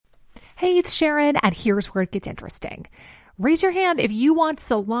Hey, it's Sharon, and here's where it gets interesting. Raise your hand if you want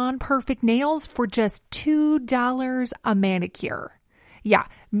salon perfect nails for just $2 a manicure. Yeah,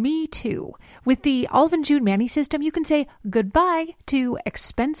 me too. With the Olive & June Mani system, you can say goodbye to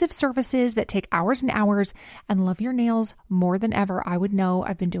expensive services that take hours and hours and love your nails more than ever. I would know.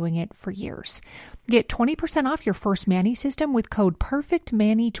 I've been doing it for years. Get 20% off your first Mani system with code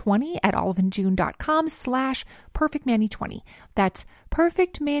PERFECTMANI20 at oliveandjune.com/PERFECTMANI20. That's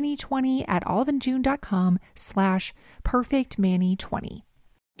PERFECTMANI20 at oliveandjune.com/PERFECTMANI20.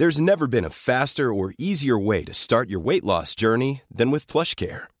 There's never been a faster or easier way to start your weight loss journey than with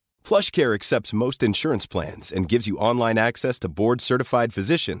PlushCare. PlushCare accepts most insurance plans and gives you online access to board-certified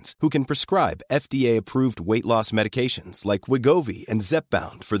physicians who can prescribe FDA-approved weight loss medications like Wegovy and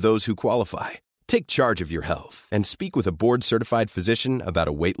Zepbound for those who qualify. Take charge of your health and speak with a board-certified physician about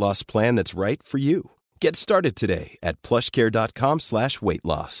a weight loss plan that's right for you. Get started today at plushcare.com/weight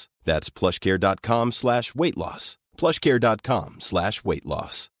loss. That's plushcare.com/weight loss. plushcare.com/weight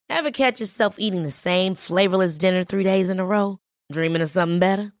loss. Ever catch yourself eating the same flavorless dinner 3 days in a row? Dreaming of something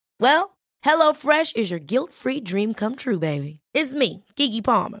better? Well, HelloFresh is your guilt-free dream come true, baby. It's me, Keke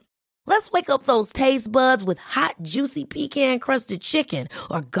Palmer. Let's wake up those taste buds with hot, juicy pecan-crusted chicken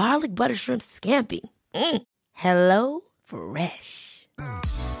or garlic butter shrimp scampi. HelloFresh.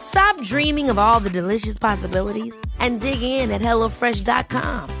 Stop dreaming of all the delicious possibilities and dig in at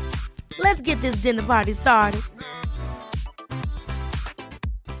HelloFresh.com. Let's get this dinner party started.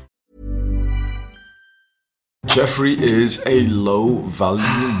 Jeffrey is a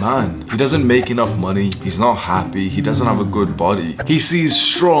low-value man. He doesn't make enough money, he's not happy, he doesn't have a good body. He sees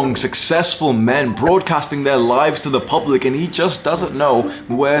strong, successful men broadcasting their lives to the public and he just doesn't know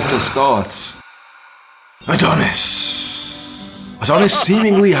where to start. Adonis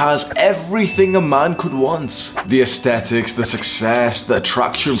seemingly has everything a man could want. The aesthetics, the success, the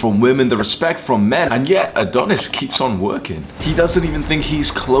attraction from women, the respect from men, and yet Adonis keeps on working. He doesn't even think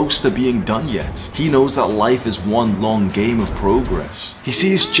he's close to being done yet. He knows that life is one long game of progress. He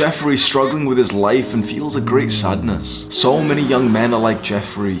sees Jeffrey struggling with his life and feels a great sadness. So many young men are like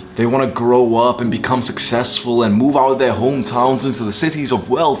Jeffrey. They want to grow up and become successful and move out of their hometowns into the cities of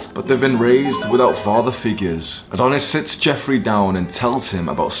wealth, but they've been raised without father figures. Adonis sits Jeffrey down and tells him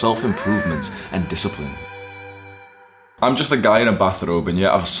about self-improvement and discipline. I'm just a guy in a bathrobe and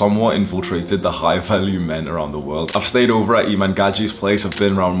yet I've somewhat infiltrated the high-value men around the world. I've stayed over at Iman Gaji's place, I've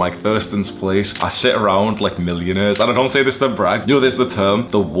been around Mike Thurston's place. I sit around like millionaires, and I don't say this to brag. You know, there's the term,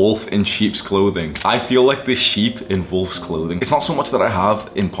 the wolf in sheep's clothing. I feel like the sheep in wolf's clothing. It's not so much that I have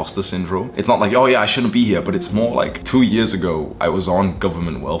imposter syndrome. It's not like, oh yeah, I shouldn't be here, but it's more like 2 years ago, I was on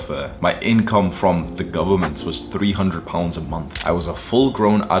government welfare. My income from the government was £300 a month. I was a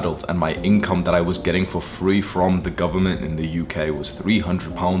full-grown adult and my income that I was getting for free from the government in the UK was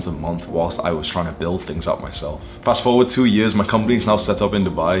 £300 a month whilst I was trying to build things up myself. Fast forward 2 years, my company's now set up in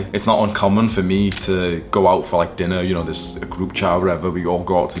Dubai. It's not uncommon for me to go out for like dinner, you know, there's a group chat or whatever, we all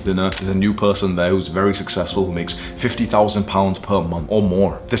go out to dinner. There's a new person there who's very successful who makes £50,000 per month or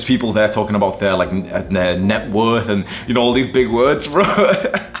more. There's people there talking about their like net worth and, you know, all these big words, bro.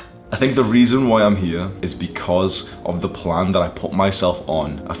 I think the reason why I'm here is because of the plan that I put myself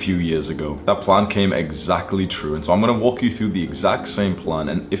on a few years ago. That plan came exactly true, and so I'm going to walk you through the exact same plan.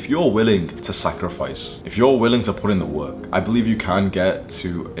 And if you're willing to sacrifice, if you're willing to put in the work, I believe you can get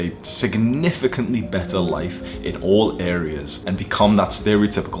to a significantly better life in all areas and become that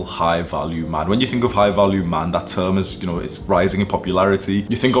stereotypical high-value man. When you think of high-value man, that term is, you know, it's rising in popularity.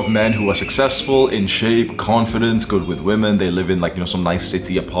 You think of men who are successful, in shape, confident, good with women. They live in like, you know, some nice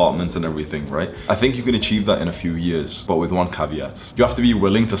city apartment and everything, right? I think you can achieve that in a few years, but with one caveat. You have to be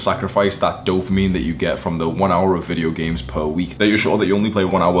willing to sacrifice that dopamine that you get from the 1 hour of video games per week, that you're sure that you only play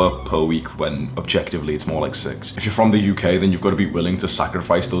 1 hour per week when objectively it's more like 6. If you're from the UK, then you've got to be willing to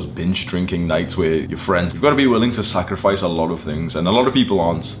sacrifice those binge drinking nights with your friends. You've got to be willing to sacrifice a lot of things, and a lot of people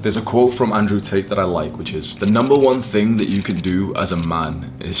aren't. There's a quote from Andrew Tate that I like, which is, the number one thing that you can do as a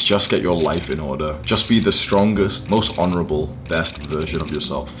man is just get your life in order. Just be the strongest, most honorable, best version of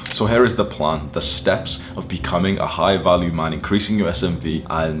yourself. So here is the plan, the steps of becoming a high value man, increasing your SMV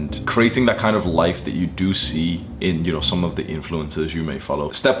and creating that kind of life that you do see in, you know, some of the influencers you may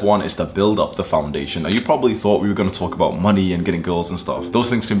follow. Step 1 is to build up the foundation. Now, you probably thought we were going to talk about money and getting girls and stuff. Those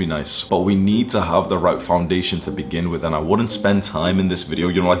things can be nice, but we need to have the right foundation to begin with. And I wouldn't spend time in this video,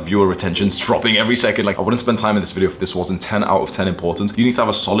 you know, like viewer retention's dropping every second. Like, I wouldn't spend time in this video if this wasn't 10 out of 10 important. You need to have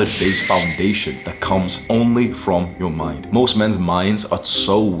a solid base foundation that comes only from your mind. Most men's minds are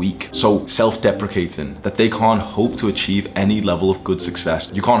so weak, so self-deprecating, that they can't hope to achieve any level of good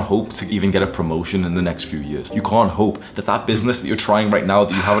success. You can't hope to even get a promotion in the next few years. You can't hope that that business that you're trying right now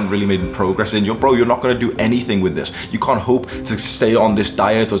that you haven't really made progress in, you're not going to do anything with this. You can't hope to stay on this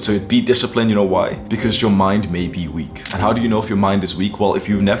diet or to be disciplined. You know why? Because your mind may be weak. And how do you know if your mind is weak? Well, if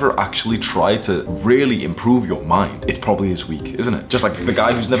you've never actually tried to really improve your mind, it probably is weak, isn't it? Just like the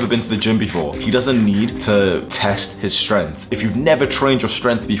guy who's never been to the gym before, he doesn't need to test his strength. If you've never trained your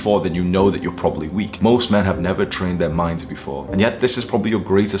strength before, then you know that you're probably weak. Most men have never trained their minds before. And yet this is probably your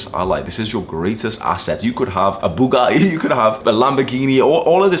greatest ally. This is your greatest asset. You could have a Bugatti, you could have a Lamborghini,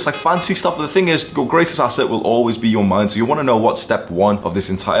 all of this like fancy stuff. But the thing is, your greatest asset will always be your mind. So you want to know what step one of this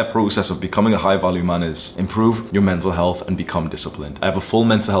entire process of becoming a high value man is. Improve your mental health and become disciplined. I have a full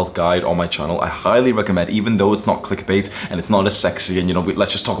mental health guide on my channel. I highly recommend, even though it's not clickbait and it's not as sexy and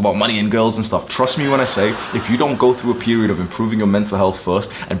let's just talk about money and girls and stuff. Trust me when I say, if you don't go through a period of improving your mental health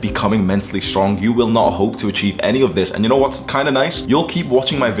first and becoming mentally strong, you will not hope to achieve any of this. And you know what's kind of nice? You'll keep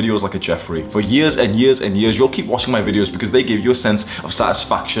watching my videos like a Jeffrey. For years and years and years, you'll keep watching my videos because they give you a sense of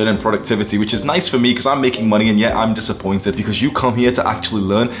satisfaction and productivity, which is nice for me because I'm making money, and yet I'm disappointed because you come here to actually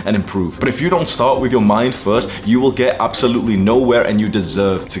learn and improve. But if you don't start with your mind first, you will get absolutely nowhere, and you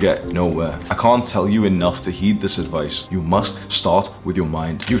deserve to get nowhere. I can't tell you enough to heed this advice. You must start with your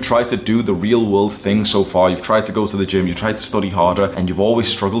mind. You've tried to do the real world thing so far. You've tried to go to the gym, you've tried to study harder, and you've always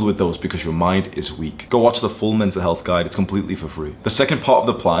struggled with those because your mind is weak. Go watch the full mental health guide. It's completely for free. The second part of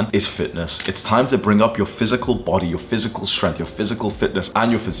the plan is fitness. It's time to bring up your physical body, your physical strength, your physical fitness,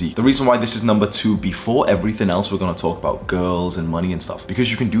 and your physique. The reason why this is number 2 before everything else we're going to talk about, girls and money and stuff,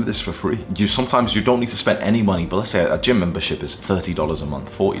 because you can do this for free. Sometimes you don't need to spend any money, but let's say a gym membership is $30 a month,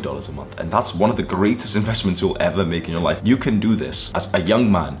 $40 a month, and that's one of the greatest investments you'll ever make in your life. You can do this as a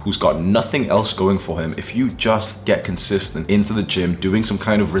young man who's got nothing else going for him. If you just get consistent into the gym, doing some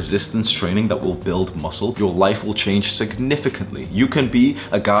kind of resistance training that will build muscle, your life will change significantly. You can be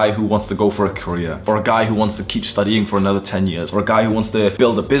a guy who wants to go for a career, or a guy who wants to keep studying for another 10 years, or a guy who wants to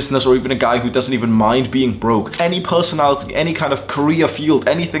build a business, or even a guy who doesn't even mind being broke. Any personality, any kind of career field,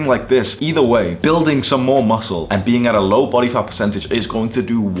 anything like this. Either way, building some more muscle and being at a low body fat percentage is going to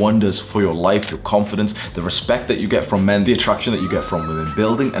do wonders for your life, your confidence, the respect that you get from men, the attraction that you get from women.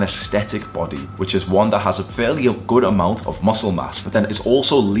 Building an aesthetic body, which is one that has a fairly good amount of muscle mass, but then it's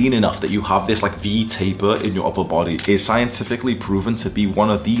also lean enough that you have this like V taper in your upper body, is scientifically proven to be one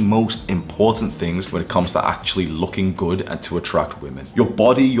of the most important things when it comes to actually looking good and to attract women. Your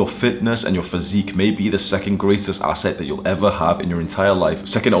body, your fitness, and your physique may be the second greatest asset that you'll ever have in your entire life,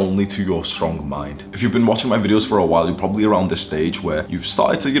 second only to your strong mind. If you've been watching my videos for a while, you're probably around this stage where you've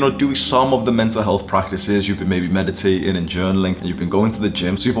started to, do some of the mental health practices. You've been maybe meditating and journaling, and you've been going to the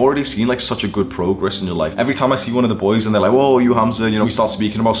gym. So you've already seen like such a good progress in your life. Every time I see one of the boys and they're like, "Whoa, you Hamza," we start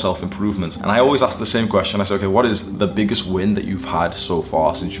speaking about self-improvement. And I always ask the same question. I say, okay, what is the biggest win that you've had so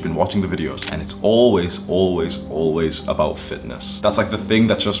far since you've been watching the videos? And it's always about fitness. That's like the thing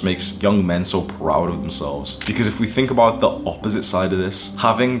that just makes young men so proud of themselves. Because if we think about the opposite side of this,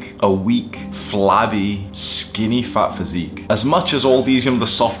 having a weak, flabby, skinny, fat physique, as much as all these, the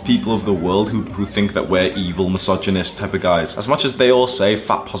soft people of the world who think that we're evil, misogynist type of guys, as much as they all say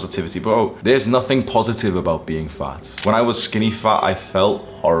fat positivity, bro, there's nothing positive about being fat. When I was skinny fat, I felt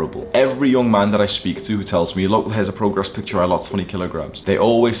horrible. Every young man that I speak to who tells me, "Look, here's a progress picture, I lost 20 kilograms. They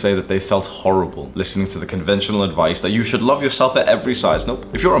always say that they felt horrible listening to the conventional advice that you should love yourself at every size. Nope.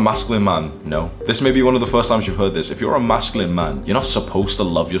 If you're a masculine man, no. This may be one of the first times you've heard this. If you're a masculine man, you're not supposed to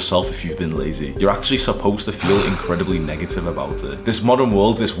love yourself if you've been lazy. You're actually supposed to feel incredibly negative about it. This modern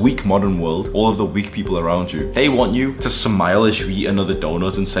world, this weak modern world, all of the weak people around you, they want you to smile as you eat another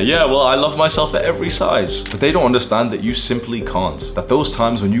donut and say, "Yeah, well, I love myself at every size." But they don't understand that you simply can't. That those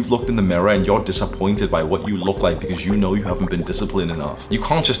times when you've looked in the mirror and you're disappointed by what you look like because you know you haven't been disciplined enough, you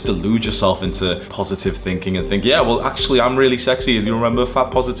can't just delude yourself into positive thinking and think, "Yeah, well, actually, I'm really sexy." And you remember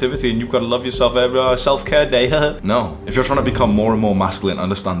fat positivity and you've got to love yourself every self-care day. No. If you're trying to become more and more masculine,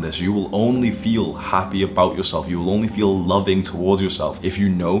 understand this. You will only feel happy about yourself. You will only feel loving towards yourself if you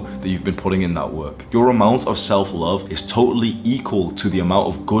know that you've been putting in that work. Your amount of self-love is totally equal to the amount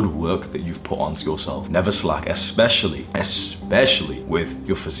of good work that you've put onto yourself. Never slack, especially with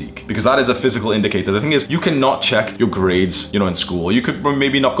your physique, because that is a physical indicator. The thing is, you cannot check your grades, in school. You could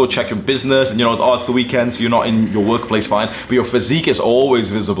maybe not go check your business and, it's the weekend, so you're not in your workplace, fine, but your physique is always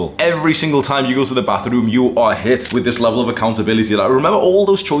visible. Every single time you go to the bathroom, you are hit with this level of accountability. Like, remember all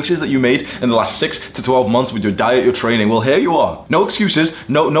those choices that you made in the last 6 to 12 months with your diet, your training? Well, here you are. No excuses,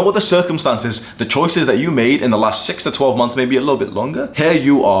 no other circumstances. The choices that you made in the last 6 to 12 months, maybe a little bit longer, here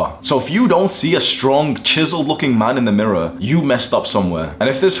you are. So if you don't see a strong, chiseled looking man in the mirror, you messed up somewhere. there. And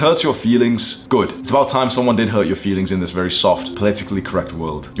if this hurts your feelings, good. It's about time someone did hurt your feelings in this very soft, politically correct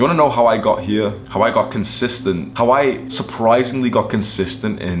world. You wanna know how I got here? How I got consistent? How I surprisingly got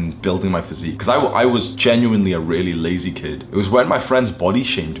consistent in building my physique? Because I was genuinely a really lazy kid. It was when my friends body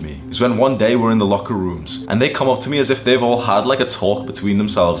shamed me. It was when one day we're in the locker rooms and they come up to me as if they've all had like a talk between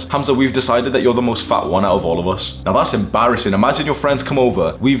themselves. Hamza, we've decided that you're the most fat one out of all of us. Now that's embarrassing. Imagine your friends come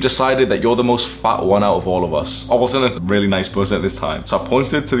over. We've decided that you're the most fat one out of all of us. I wasn't a really nice person at this time. So I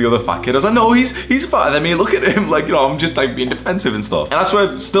pointed to the other fat kid. I was like, no, he's fat. And I mean, look at him. Like, you know, I'm just like being defensive and stuff. And I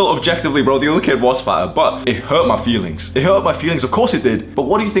swear, still objectively, bro, the other kid was fatter, but it hurt my feelings. It hurt my feelings. Of course it did. But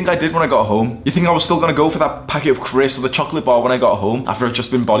what do you think I did when I got home? You think I was still gonna go for that packet of crisps or the chocolate bar when I got home after I'd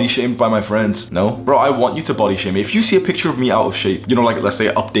just been body shamed by my friends? No. Bro, I want you to body shame me. If you see a picture of me out of shape, you know, like let's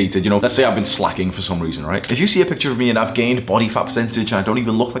say updated, you know, let's say I've been slacking for some reason, right? If you see a picture of me and I've gained body fat percentage and I don't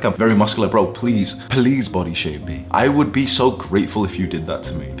even look like I'm very muscular, bro, please body shame me. I would be so grateful if you did that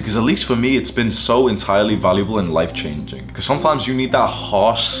to me. Because at least for me, it's been so entirely valuable and life-changing. Because sometimes you need that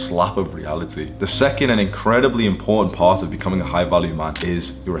harsh slap of reality. The second and incredibly important part of becoming a high-value man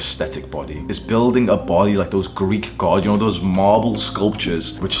is your aesthetic body. It's building a body like those Greek gods, you know, those marble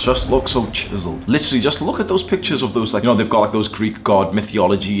sculptures, which just look so chiseled. Literally, just look at those pictures of those, like, you know, they've got like those Greek god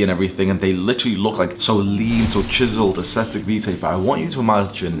mythology and everything, and they literally look like so lean, so chiseled, aesthetic vitae. But I want you to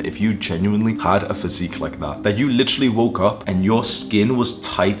imagine if you genuinely had a physique like that you literally woke up and your skin was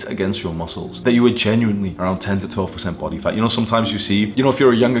tight against your muscles, that you were genuinely around 10 to 12% body fat. You know, sometimes you see, you know, if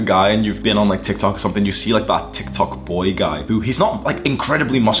you're a younger guy and you've been on like TikTok or something, you see like that TikTok boy guy who he's not like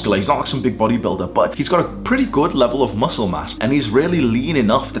incredibly muscular, he's not like some big bodybuilder, but he's got a pretty good level of muscle mass and he's really lean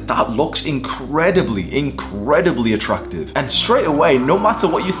enough that looks incredibly attractive. And straight away, no matter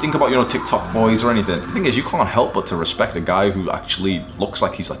what you think about, you know, TikTok boys or anything, the thing is you can't help but to respect a guy who actually looks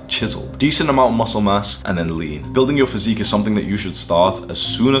like he's like chiseled. Decent amount of muscle mass and then lean. Building your physique is something that you should start as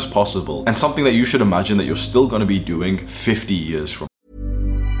soon as possible and something that you should imagine that you're still going to be doing 50 years from.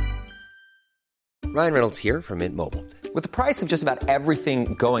 Ryan Reynolds here from Mint Mobile. With the price of just about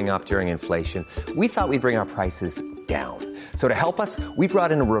everything going up during inflation, we thought we'd bring our prices down. So to help us, we brought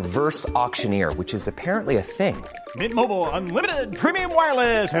in a reverse auctioneer, which is apparently a thing. Mint Mobile Unlimited Premium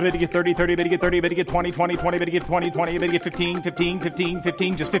Wireless. How to get 30, 30, bit to get 30, bit to get 20, 20, 20, bit to get 20, 20, bit to get 15, 15, 15,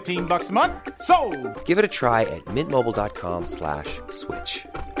 15, just $15 a month? Sold! Give it a try at mintmobile.com/switch.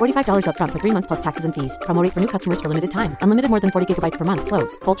 $45 up front for 3 months plus taxes and fees. Promo rate for new customers for limited time. Unlimited more than 40 gigabytes per month.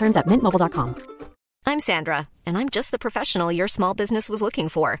 Slows full terms at mintmobile.com. I'm Sandra, and I'm just the professional your small business was looking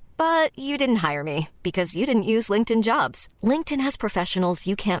for. But you didn't hire me because you didn't use LinkedIn Jobs. LinkedIn has professionals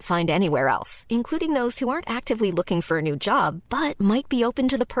you can't find anywhere else, including those who aren't actively looking for a new job, but might be open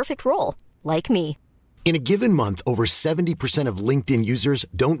to the perfect role, like me. In a given month, over 70% of LinkedIn users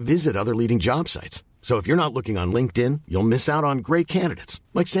don't visit other leading job sites. So if you're not looking on LinkedIn, you'll miss out on great candidates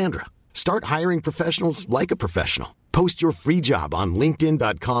like Sandra. Start hiring professionals like a professional. Post your free job on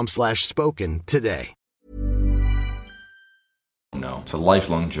linkedin.com/spoken today. No, it's a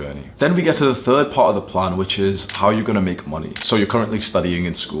lifelong journey. Then we get to the third part of the plan, which is how you're going to make money. So you're currently studying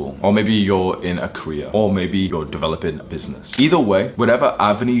in school, or maybe you're in a career, or maybe you're developing a business. Either way, whatever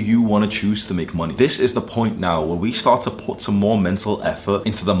avenue you want to choose to make money, this is the point now where we start to put some more mental effort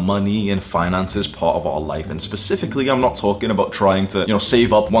into the money and finances part of our life. And specifically, I'm not talking about trying to, you know,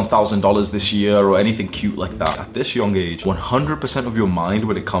 save up $1,000 this year or anything cute like that. At this young age, 100% of your mind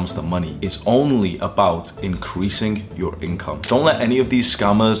when it comes to money is only about increasing your income. Don't let any of these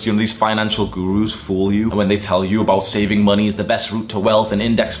scammers, you know, these financial gurus fool you when they tell you about saving money is the best route to wealth and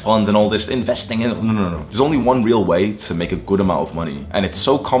index funds and all this investing in. No. There's only one real way to make a good amount of money. And it's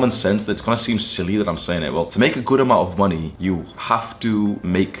so common sense that it's gonna seem silly that I'm saying it. Well, to make a good amount of money, you have to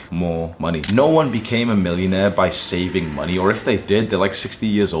make more money. No one became a millionaire by saving money, or if they did, they're like 60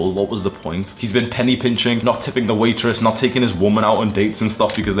 years old. What was the point? He's been penny pinching, not tipping the waitress, not taking his woman out on dates and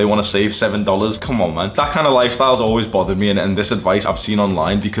stuff because they want to save $7. Come on, man. That kind of lifestyle's always bothered me, and this advice I've seen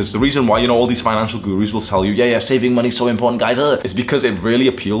online, because the reason why, you know, all these financial gurus will tell you, yeah, saving money's so important, guys, is because it really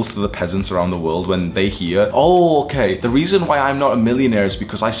appeals to the peasants around the world when they hear, oh, okay, the reason why I'm not a millionaire is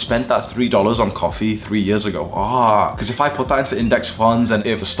because I spent that $3 on coffee 3 years ago. Because if I put that into index funds and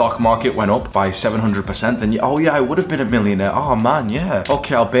if the stock market went up by 700%, then oh yeah, I would have been a millionaire. Oh man, yeah.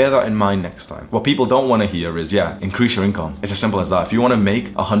 Okay, I'll bear that in mind next time. What people don't want to hear is, yeah, increase your income. It's as simple as that. If you want to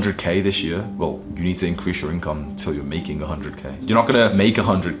make 100K this year, well, you need to increase your income until you're making 100K. okay? You're not gonna make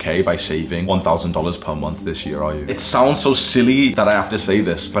 100K by saving $1,000 per month this year, are you? It sounds so silly that I have to say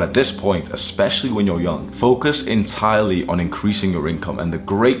this, but at this point, especially when you're young, focus entirely on increasing your income, and the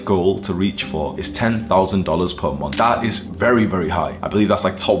great goal to reach for is $10,000 per month. That is very, very high. I believe that's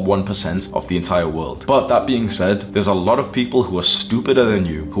like top 1% of the entire world. But that being said, there's a lot of people who are stupider than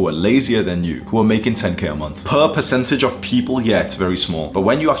you, who are lazier than you, who are making 10K a month. Per percentage of people, yeah, it's very small. But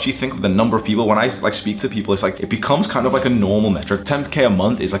when you actually think of the number of people, when I like speak to people, it's like it becomes kind of like a normal metric. 10K a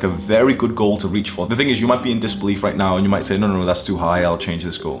month is like a very good goal to reach for. The thing is, you might be in disbelief right now and you might say, no, that's too high, I'll change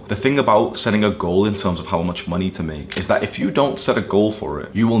this goal. The thing about setting a goal in terms of how much money to make is that if you don't set a goal for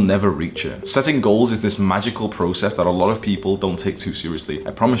it, you will never reach it. Setting goals is this magical process that a lot of people don't take too seriously.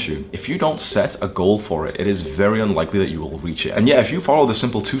 I promise you, if you don't set a goal for it, it is very unlikely that you will reach it. And yeah, if you follow the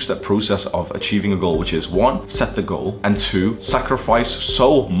simple two-step process of achieving a goal, which is 1, set the goal, and 2, sacrifice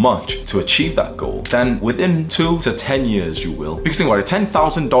so much to achieve that goal, then within 2 to 10 years you will. Because think about it,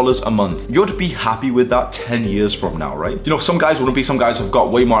 $10,000 a month, you'd be happy with that 10 years from now, right? You know, some guys wouldn't be, some guys have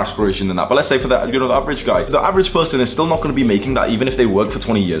got way more aspiration than that. But let's say for the average guy, the average person is still not going to be making that even if they work for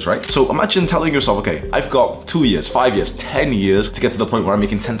 20 years, right? So imagine telling yourself, okay, I've got 2 years, 5 years, 10 years to get to the point where I'm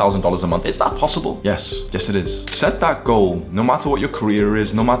making $10,000 a month. Is that possible? Yes, it is. Set that goal, no matter what your career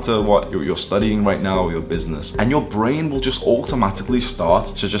is, no matter what you're studying right now or your business, and your brain will just automatically start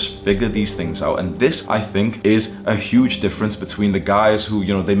to just figure these things out. And this, I think, is a huge difference between the guys who,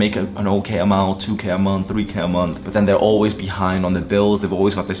 they make an okay amount, 2K a month, 3K a month, but then they're always behind on the bills. They've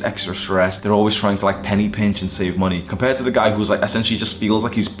always got this extra stress. They're always trying to like penny pinch and save money, compared to the guy who's like essentially just feels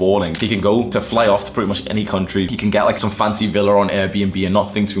like he's balling. He can go to fly off to pretty much any country. He can get like some fancy villa on Airbnb and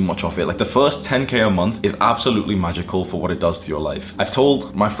not think too much of it. Like the first 10K a month is absolutely magical for what it does to your life. I've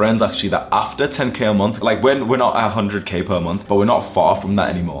told my friends actually that after 10K a month, like when we're not at 100K per month, but we're not far from that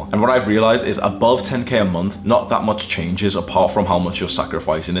anymore. And what I've realized is above 10K a month, not that much changes apart from how much you're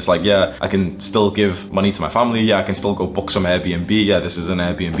sacrificing. It's like, yeah, I can still give money to my family. Yeah, I can still go book some Airbnb. Yeah, this is an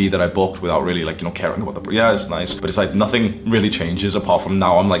Airbnb that I booked without really like, caring about the, yeah, it's nice. But it's like nothing really changes apart from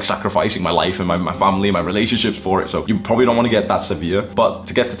now I'm like sacrificing my life and my family, my relationships for it. So you probably don't want to get that severe, but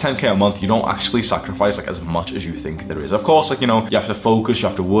to get to 10K a month, you don't actually sacrifice like as much as you think there is. Of course, like, you have to focus, you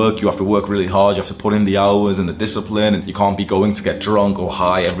have to work really hard, you have to put in the hours and the discipline, and you can't be going to get drunk or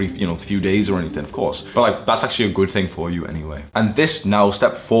high every, few days or anything, of course. But like, that's actually a good thing for you anyway. And this now,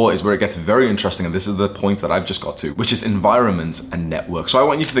 step 4 is where it gets very interesting. And this is the point that I've just got to, which is environment and network. So I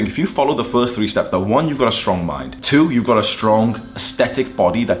want you to think, if you follow the first 3 steps, that 1, you've got a strong mind. 2, you've got a strong aesthetic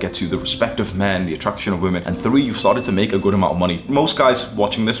body that gets you the respect of men, the attraction of women. And 3, you've started to make a good amount of money. Most guys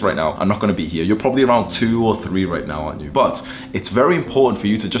watching this right now are not going to be here. You're probably around 2 or 3 right now, aren't you? But it's very important for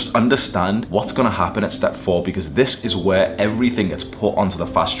you to just understand what's going to happen at step 4, because this is where everything gets put onto the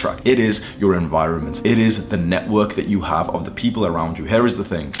fast track. It is your environment. It is the network that you have of the people around you. Here is the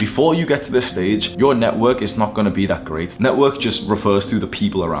thing. Before you get to this stage, your network is not going to be that great. Network just refers to the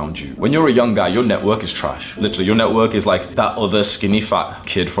people around you. When you're a young guy, your network is trash. Literally, your network is like that other skinny fat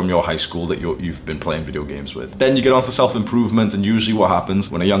kid from your high school that you've been playing video games with. Then you get onto self-improvement, and usually what happens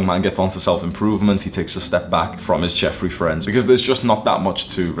when a young man gets onto self-improvement, he takes a step back from his Jeffrey friends because there's just not that much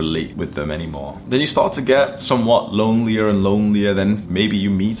to relate with them anymore. Then you start to get somewhat lonelier and lonelier. Then maybe you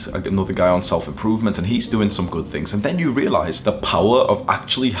meet another guy on self-improvement and he's doing some good things. And then you realize the power of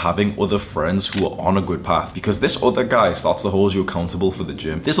actually having other friends who are on a good path, because this other guy starts to hold you accountable for the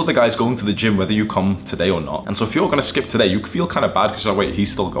gym. This other guy is going to the gym whether you come today or not. And so if you're going to skip today, you feel kind of bad because you're like, wait,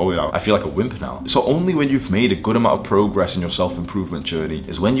 he's still going out. I feel like a wimp now. So only when you've made a good amount of progress in your self-improvement journey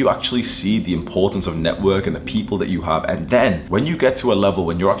is when you actually see the importance of network and the people that you have. And then when you get to a level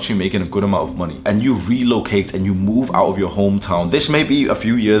when you're actually making a good amount of money and you relocate and you move out of your hometown, this may be a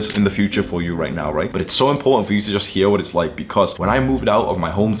few years in the future for you right now, right? But it's so important for you to just hear what it's like, because when I moved out of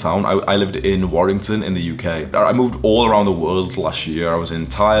my hometown, I lived in Warrington in the UK. I moved all around the world last year. I was in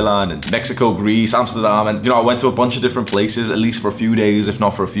Thailand and Mexico, Greece, Amsterdam, and I went to a bunch of different places, at least for a few days, if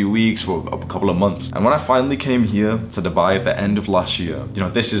not for a few weeks, for a couple of months. And when I finally came here to Dubai at the end of last year,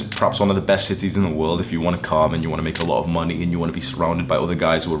 this is perhaps one of the best cities in the world if you want to come and you want to make a lot of money and you want to be surrounded by other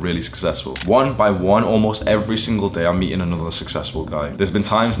guys who are really successful. One by one, almost every single day, I'm meeting another successful guy. There's been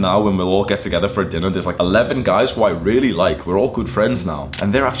times now when we'll all get together for dinner. There's like 11 guys who I really like. We're all good friends now.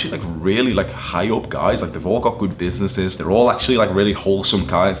 And they're actually like really like high up guys. Like they've all got good businesses. They're all actually like really wholesome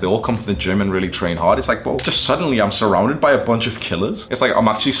guys. They all come to the gym and really train hard. It's like, bro, just suddenly I'm surrounded by a bunch of killers. It's like I'm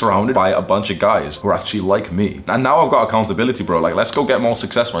actually surrounded by a bunch of guys who are actually like me. And now I've got accountability, bro. Like, let's go get more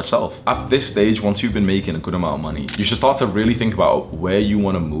success myself. At this stage, once you've been making a good amount of money, you should start to really think about where you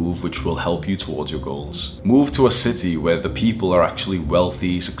want to move, which will help you towards your goals. Move to a city where the people are actually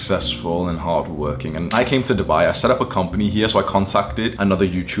wealthy, successful, and hardworking. And I came to Dubai. I set up a company here. So I contacted another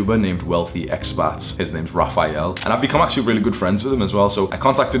YouTuber named Wealthy Expats. His name's Raphael, and I've become actually really good friends with him as well. So I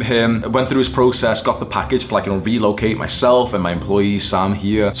contacted him, went through his process, got the package to relocate myself and my employee Sam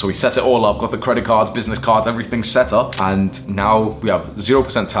here. So we set it all up, got the credit cards, business cards, everything set up, and now we have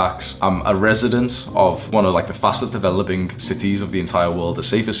 0% tax. I'm a resident of one of the fastest developing cities of the entire world, the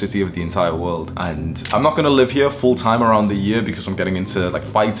safest city of the entire world. And I'm not gonna live here full time around the year because I'm getting into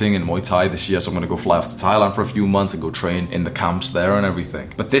fighting and Muay Thai this year. So I'm gonna go fly off to Thailand for a few months and go train in the camps there and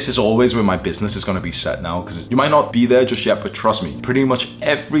everything. But this is always where my business is gonna be set now, because you might not be there just yet, but trust me, pretty much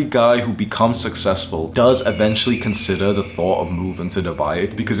every guy who becomes successful does eventually consider the thought of moving to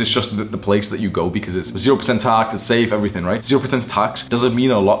Dubai, because it's just the place that you go, because it's 0% tax, it's safe, everything, right? 0% tax doesn't mean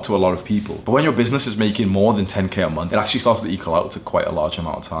a lot to a lot of people. But when your business is making more than 10K a month, it actually starts to equal out to quite a large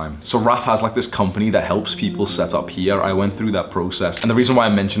amount of time. So Raf has this company that helps people set up here. I went through that process. And the reason why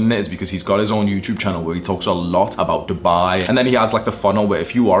I'm mentioning it is because he's got his own YouTube channel where he talks a lot about Dubai. And then he has the funnel where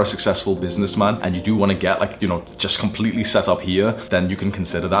if you are a successful businessman and you do want to get just completely set up here, then you can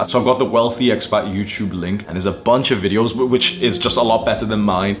consider that. So I've got the Wealthy Expat YouTube link, and there's a bunch of videos which is just a lot better than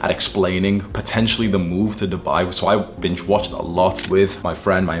mine at explaining potentially the move to Dubai. So I binge watched a lot with my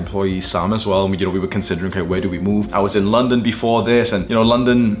friend, my employee Sam as well. And we were considering, okay, where do we move? I was in London before this, and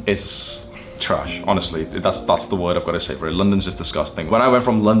London is trash, honestly. That's the word I've got to say for it. London's just disgusting. When I went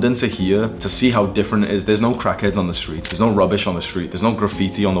from London to here to see how different it is, there's no crackheads on the street, there's no rubbish on the street, there's no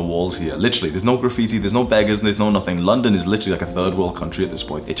graffiti on the walls here. Literally, there's no graffiti, there's no beggars, there's no nothing. London is literally a third world country at this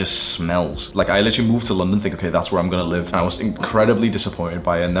point. It just smells. I literally moved to London thinking, okay, that's where I'm gonna live, and I was incredibly disappointed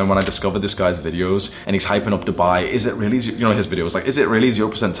by it. And then when I discovered this guy's videos and he's hyping up Dubai, is it really, his videos is it really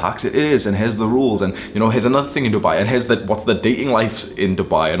 0% tax? It is, and here's the rules, and here's another thing in Dubai, and here's what's the dating life in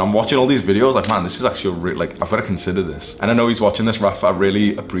Dubai. And I'm watching all these videos man, this is actually I've got to consider this. And I know he's watching this, Raf. I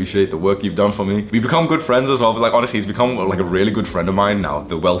really appreciate the work you've done for me. We become good friends as well, but honestly, he's become a really good friend of mine now,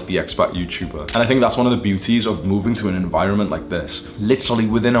 the Wealthy Expat YouTuber. And I think that's one of the beauties of moving to an environment like this. Literally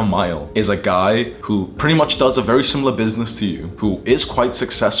within a mile is a guy who pretty much does a very similar business to you, who is quite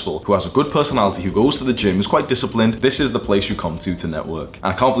successful, who has a good personality, who goes to the gym, who's quite disciplined. This is the place you come to network. And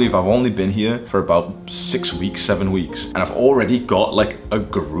I can't believe I've only been here for about 6 weeks, 7 weeks, and I've already got a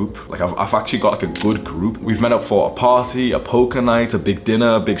group. I've actually got a good group. We've met up for a party, a poker night, a big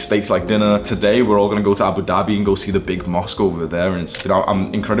dinner, a big steak-like dinner. Today we're all gonna go to Abu Dhabi and go see the big mosque over there. And it's,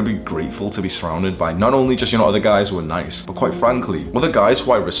 I'm incredibly grateful to be surrounded by not only just other guys who are nice, but quite frankly, other guys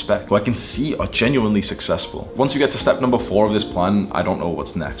who I respect, who I can see are genuinely successful. Once you get to step number 4 of this plan, I don't know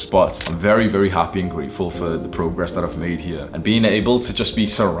what's next, but I'm very, very happy and grateful for the progress that I've made here, and being able to just be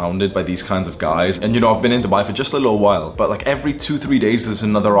surrounded by these kinds of guys. And I've been in Dubai for just a little while, but every 2-3 days there's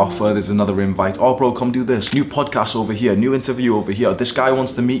another offer, there's another invite. Oh bro, come do this. New podcast over here, new interview over here. This guy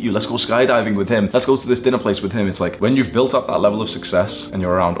wants to meet you. Let's go skydiving with him. Let's go to this dinner place with him. It's when you've built up that level of success and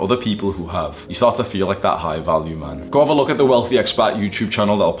you're around other people who have, you start to feel like that high value man. Go have a look at the Wealthy Expat YouTube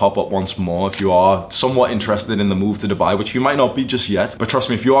channel. That'll pop up once more if you are somewhat interested in the move to Dubai, which you might not be just yet. But trust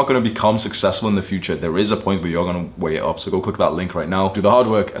me, if you are going to become successful in the future, there is a point where you're going to weigh it up. So go click that link right now. Do the hard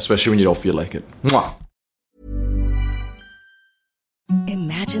work, especially when you don't feel like it. Mwah.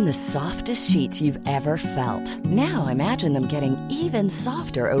 Imagine the softest sheets you've ever felt. Now imagine them getting even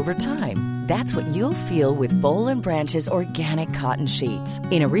softer over time. That's what you'll feel with Boll & Branch's organic cotton sheets.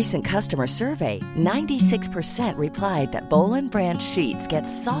 In a recent customer survey, 96% replied that Boll & Branch sheets get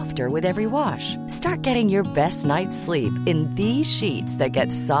softer with every wash. Start getting your best night's sleep in these sheets that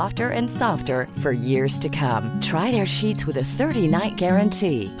get softer and softer for years to come. Try their sheets with a 30-night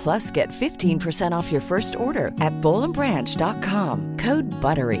guarantee. Plus, get 15% off your first order at bollandbranch.com. Code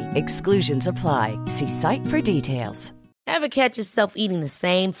BUTTERY. Exclusions apply. See site for details. Ever catch yourself eating the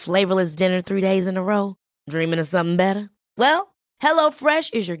same flavorless dinner 3 days in a row? Dreaming of something better? Well,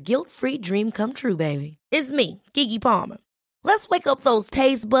 HelloFresh is your guilt-free dream come true, baby. It's me, Keke Palmer. Let's wake up those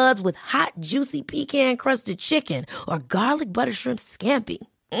taste buds with hot, juicy pecan-crusted chicken or garlic butter shrimp scampi.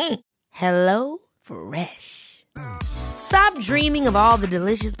 Hello Fresh. Stop dreaming of all the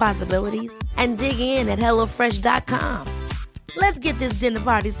delicious possibilities and dig in at HelloFresh.com. Let's get this dinner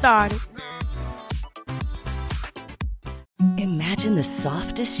party started. Imagine the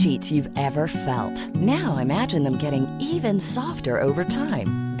softest sheets you've ever felt. Now imagine them getting even softer over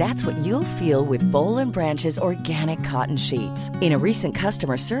time. That's what you'll feel with Boll & Branch's organic cotton sheets. In a recent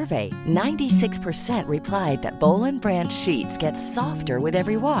customer survey, 96% replied that Boll & Branch sheets get softer with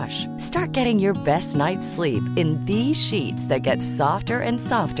every wash. Start getting your best night's sleep in these sheets that get softer and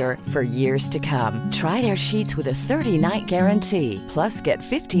softer for years to come. Try their sheets with a 30-night guarantee. Plus, get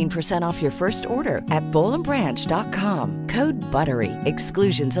 15% off your first order at bollandbranch.com. Code BUTTERY.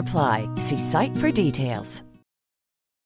 Exclusions apply. See site for details.